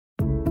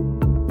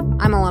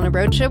I'm Alana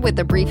Rocha with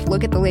a brief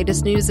look at the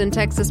latest news in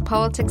Texas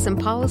politics and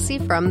policy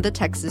from the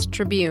Texas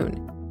Tribune.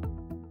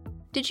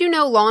 Did you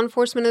know law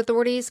enforcement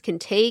authorities can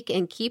take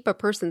and keep a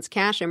person's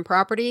cash and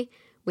property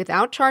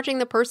without charging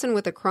the person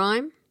with a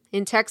crime?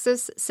 In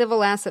Texas,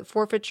 civil asset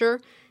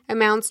forfeiture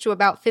amounts to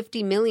about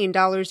 $50 million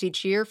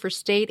each year for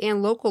state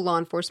and local law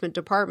enforcement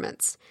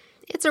departments.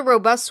 It's a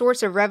robust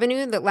source of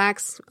revenue that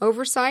lacks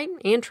oversight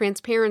and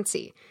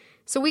transparency.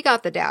 So we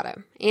got the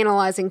data,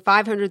 analyzing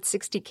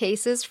 560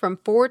 cases from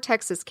 4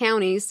 Texas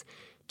counties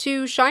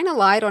to shine a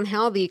light on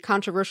how the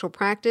controversial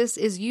practice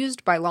is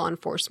used by law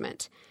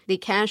enforcement. The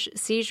cash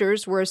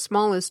seizures were as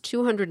small as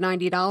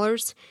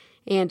 $290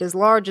 and as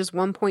large as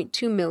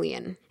 $1.2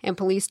 million, and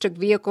police took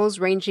vehicles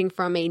ranging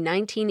from a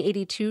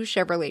 1982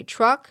 Chevrolet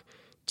truck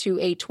to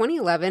a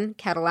 2011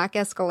 Cadillac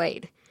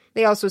Escalade.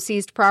 They also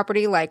seized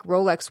property like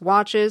Rolex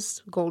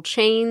watches, gold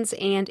chains,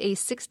 and a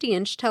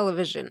 60-inch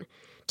television.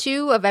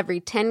 2 of every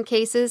 10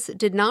 cases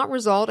did not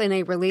result in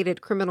a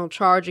related criminal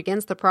charge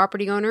against the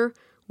property owner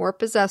or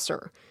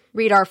possessor.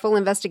 Read our full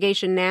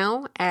investigation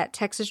now at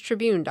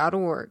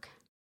texastribune.org.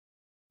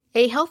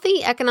 A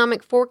healthy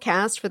economic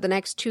forecast for the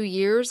next 2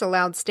 years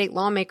allowed state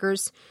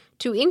lawmakers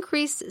to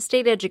increase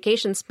state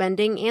education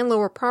spending and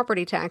lower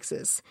property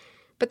taxes.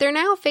 But they're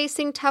now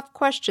facing tough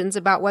questions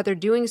about whether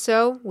doing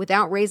so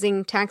without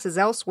raising taxes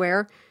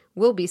elsewhere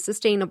will be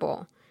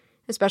sustainable,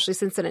 especially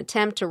since an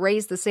attempt to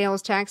raise the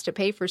sales tax to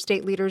pay for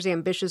state leaders'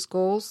 ambitious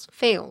goals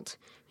failed.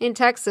 In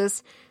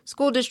Texas,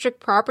 school district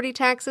property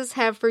taxes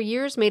have for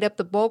years made up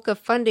the bulk of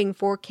funding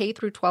for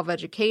K-12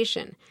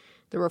 education.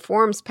 The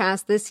reforms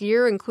passed this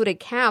year include a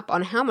cap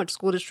on how much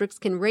school districts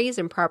can raise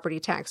in property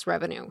tax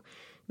revenue,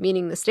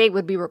 meaning the state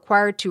would be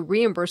required to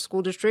reimburse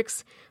school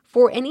districts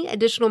for any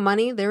additional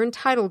money they're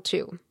entitled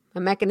to, a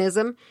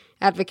mechanism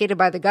advocated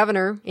by the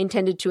governor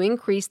intended to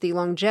increase the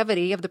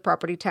longevity of the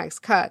property tax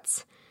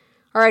cuts.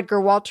 Our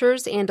Edgar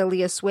Walters and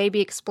Aaliyah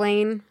Swaby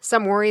explain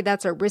some worry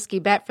that's a risky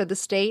bet for the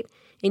state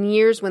in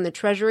years when the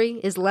Treasury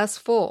is less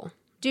full,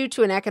 due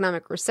to an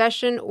economic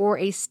recession or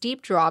a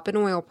steep drop in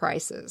oil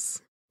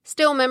prices.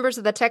 Still, members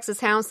of the Texas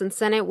House and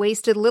Senate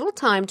wasted little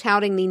time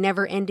touting the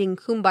never-ending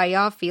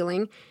kumbaya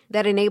feeling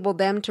that enabled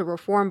them to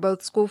reform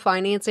both school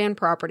finance and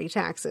property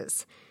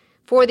taxes.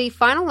 For the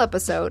final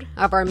episode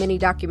of our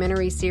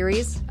mini-documentary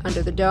series,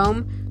 Under the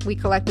Dome, we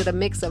collected a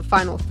mix of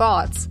final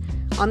thoughts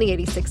on the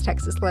 86th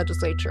Texas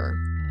legislature.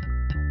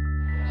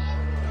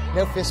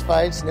 No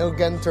fistfights, no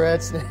gun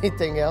threats,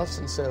 anything else,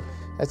 and so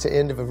that's the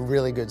end of a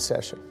really good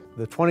session.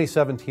 The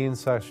 2017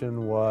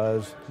 session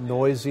was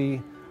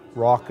noisy,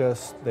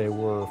 raucous. They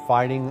were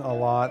fighting a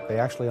lot. They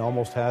actually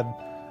almost had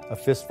a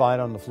fist fight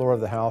on the floor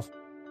of the House.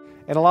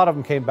 And a lot of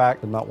them came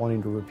back and not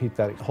wanting to repeat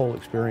that whole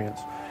experience.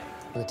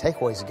 The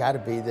takeaway's got to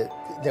be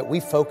that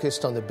we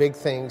focused on the big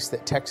things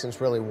that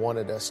Texans really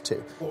wanted us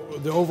to.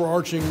 The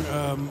overarching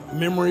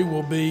memory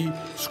will be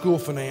school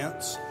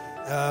finance,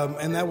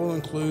 and that will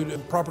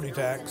include property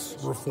tax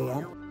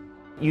reform.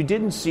 You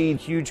didn't see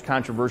huge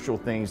controversial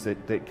things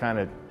that kind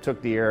of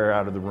took the air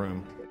out of the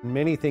room.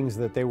 Many things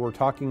that they were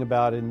talking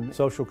about in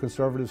social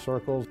conservative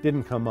circles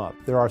didn't come up.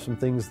 There are some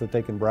things that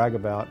they can brag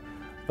about,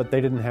 but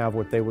they didn't have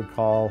what they would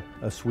call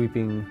a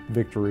sweeping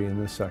victory in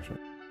this section.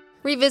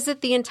 Revisit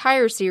the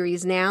entire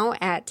series now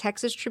at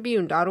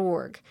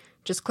texastribune.org.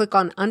 Just click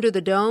on Under the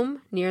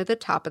Dome near the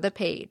top of the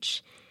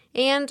page.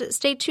 And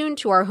stay tuned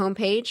to our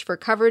homepage for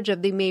coverage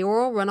of the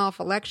mayoral runoff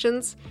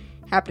elections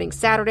happening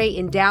Saturday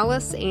in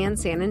Dallas and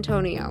San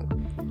Antonio.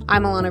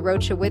 I'm Alana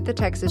Rocha with the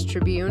Texas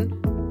Tribune.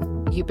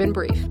 You've been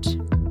briefed.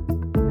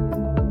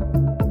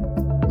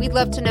 We'd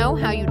love to know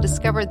how you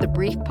discovered the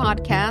Brief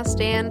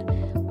podcast and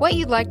what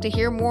you'd like to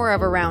hear more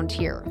of around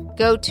here.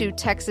 Go to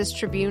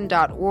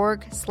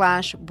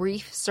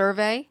texastribune.org/brief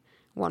survey,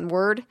 one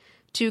word,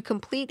 to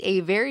complete a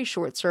very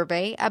short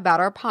survey about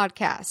our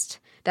podcast.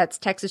 That's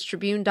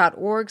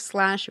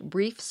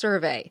texastribune.org/brief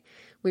survey.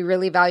 We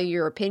really value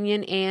your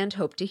opinion and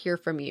hope to hear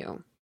from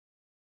you.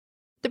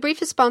 The Brief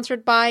is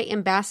sponsored by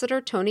Ambassador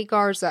Tony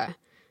Garza.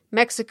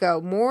 Mexico,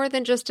 more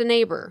than just a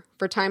neighbor.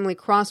 For timely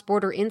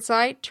cross-border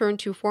insight, turn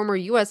to former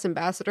U.S.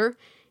 Ambassador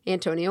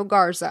Antonio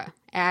Garza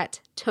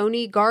at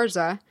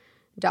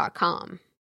tonygarza.com.